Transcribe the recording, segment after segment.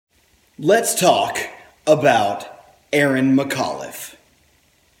Let's talk about Erin McAuliffe.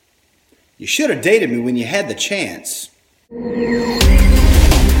 You should have dated me when you had the chance.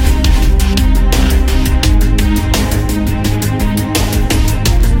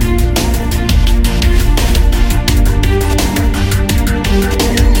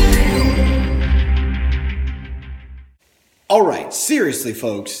 All right, seriously,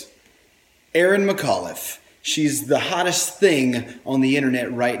 folks. Erin McAuliffe. She's the hottest thing on the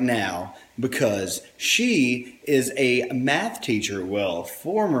internet right now because she is a math teacher,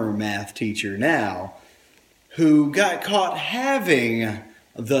 former math teacher now, who got caught having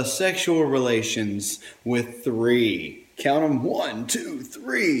the sexual relations with count them, 1, 2,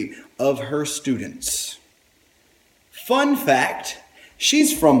 3 of her students. Fun fact,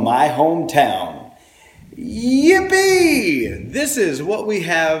 she's from my hometown. Yippee! This is what we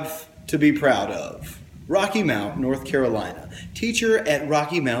have to be proud of. Rocky Mount, North Carolina. Teacher at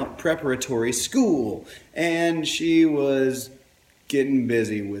Rocky Mount Preparatory School. And she was getting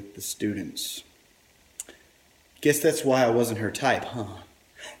busy with the students. Guess that's why I wasn't her type, huh?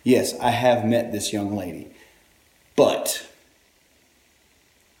 Yes, I have met this young lady. But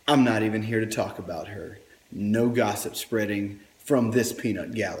I'm not even here to talk about her. No gossip spreading from this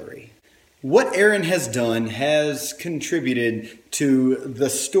peanut gallery. What Erin has done has contributed to the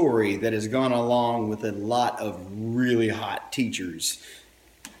story that has gone along with a lot of really hot teachers.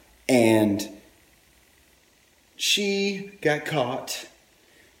 And she got caught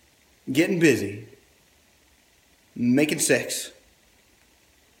getting busy, making sex,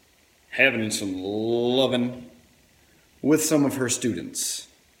 having some loving with some of her students.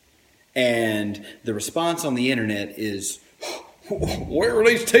 And the response on the internet is, "Where were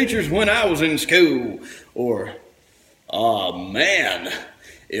these teachers when I was in school?" Or, "Oh man,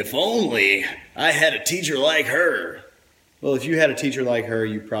 if only I had a teacher like her." Well, if you had a teacher like her,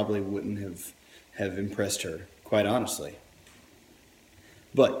 you probably wouldn't have impressed her, quite honestly.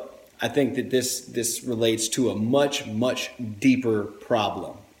 But I think that this relates to a much, much deeper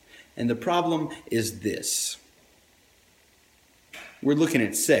problem. And the problem is this. We're looking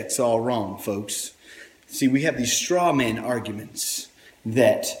at sex all wrong, folks. See, we have these straw man arguments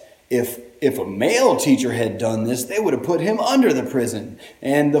that if a male teacher had done this, they would have put him under the prison.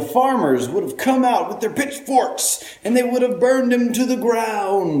 And the farmers would have come out with their pitchforks and they would have burned him to the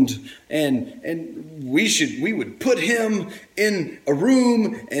ground. And we would put him in a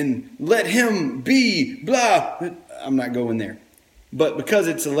room and let him be blah. I'm not going there. But because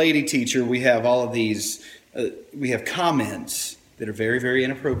it's a lady teacher, we have all of these, we have comments that are very, very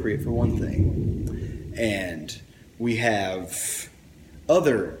inappropriate for one thing. And we have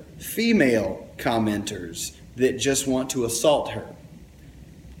other female commenters that just want to assault her.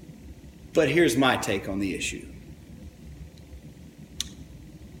 But here's my take on the issue.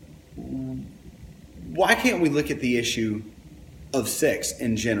 Why can't we look at the issue of sex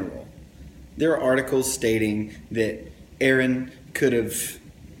in general? There are articles stating that Erin could have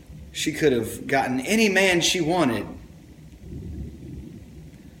gotten any man she wanted,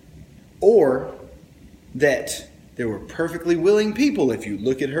 or that there were perfectly willing people if you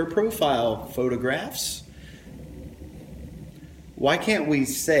look at her profile photographs. Why can't we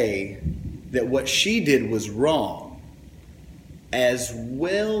say that what she did was wrong, as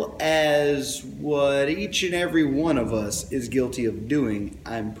well as what each and every one of us is guilty of doing,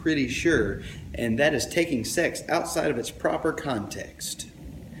 I'm pretty sure, and that is taking sex outside of its proper context.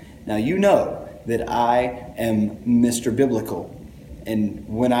 Now, you know that I am Mr. Biblical, and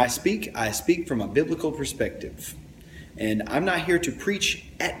when I speak from a biblical perspective. And I'm not here to preach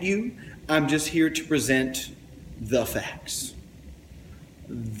at you, I'm just here to present the facts.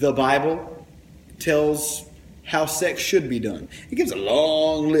 The Bible tells how sex should be done. It gives a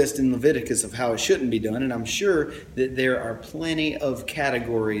long list in Leviticus of how it shouldn't be done, and I'm sure that there are plenty of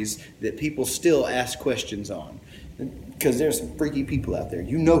categories that people still ask questions on, because there's some freaky people out there.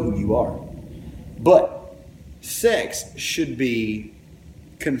 You know who you are. But sex should be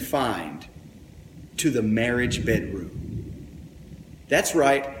confined to the marriage bedroom. That's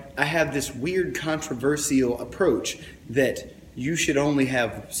right, I have this weird controversial approach that you should only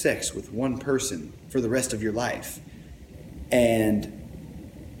have sex with one person for the rest of your life. And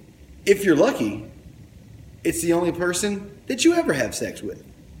if you're lucky, it's the only person that you ever have sex with.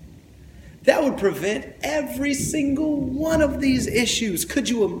 That would prevent every single one of these issues. Could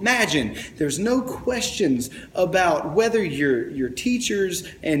you imagine? There's no questions about whether your teachers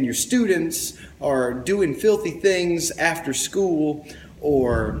and your students are doing filthy things after school,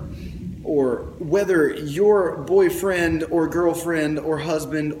 or whether your boyfriend or girlfriend or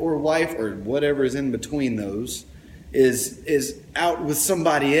husband or wife or whatever is in between those is out with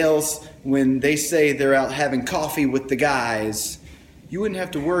somebody else when they say they're out having coffee with the guys, you wouldn't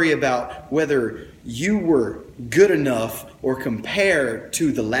have to worry about whether you were good enough or compare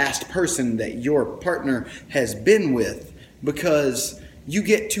to the last person that your partner has been with, because you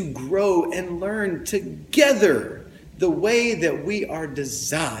get to grow and learn together the way that we are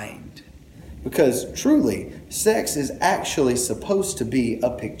designed. Because truly, sex is actually supposed to be a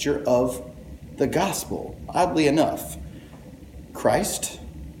picture of the gospel. Oddly enough, Christ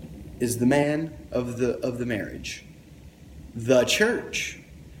is the man of the marriage. The church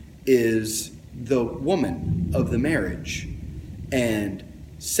is the woman of the marriage. And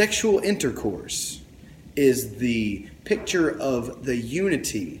sexual intercourse is the picture of the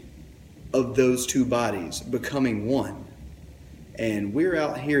unity of those two bodies becoming one. And we're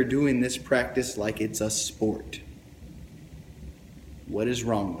out here doing this practice like it's a sport. What is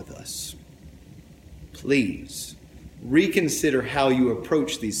wrong with us? Please reconsider how you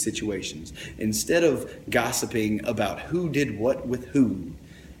approach these situations. Instead of gossiping about who did what with who,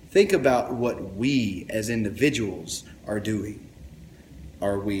 think about what we as individuals are doing.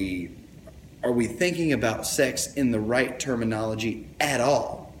 Are we thinking about sex in the right terminology at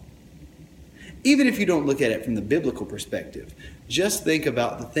all? Even if you don't look at it from the biblical perspective, just think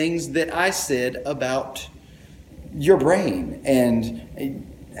about the things that I said about your brain and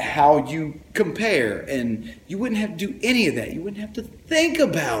how you compare, and you wouldn't have to do any of that. You wouldn't have to think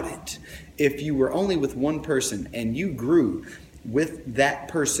about it if you were only with one person and you grew with that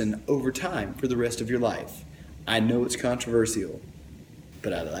person over time for the rest of your life. I know it's controversial,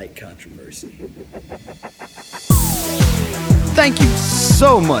 but I like controversy. Thank you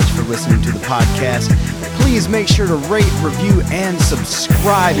so much for listening to the podcast. Please make sure to rate, review, and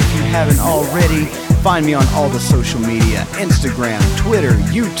subscribe if you haven't already. Find me on all the social media, Instagram, Twitter,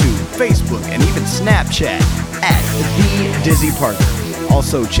 YouTube, Facebook, and even Snapchat at The Dizzy Parker.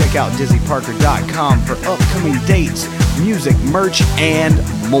 Also, check out dizzyparker.com for upcoming dates, music, merch, and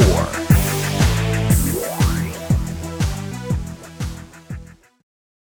more.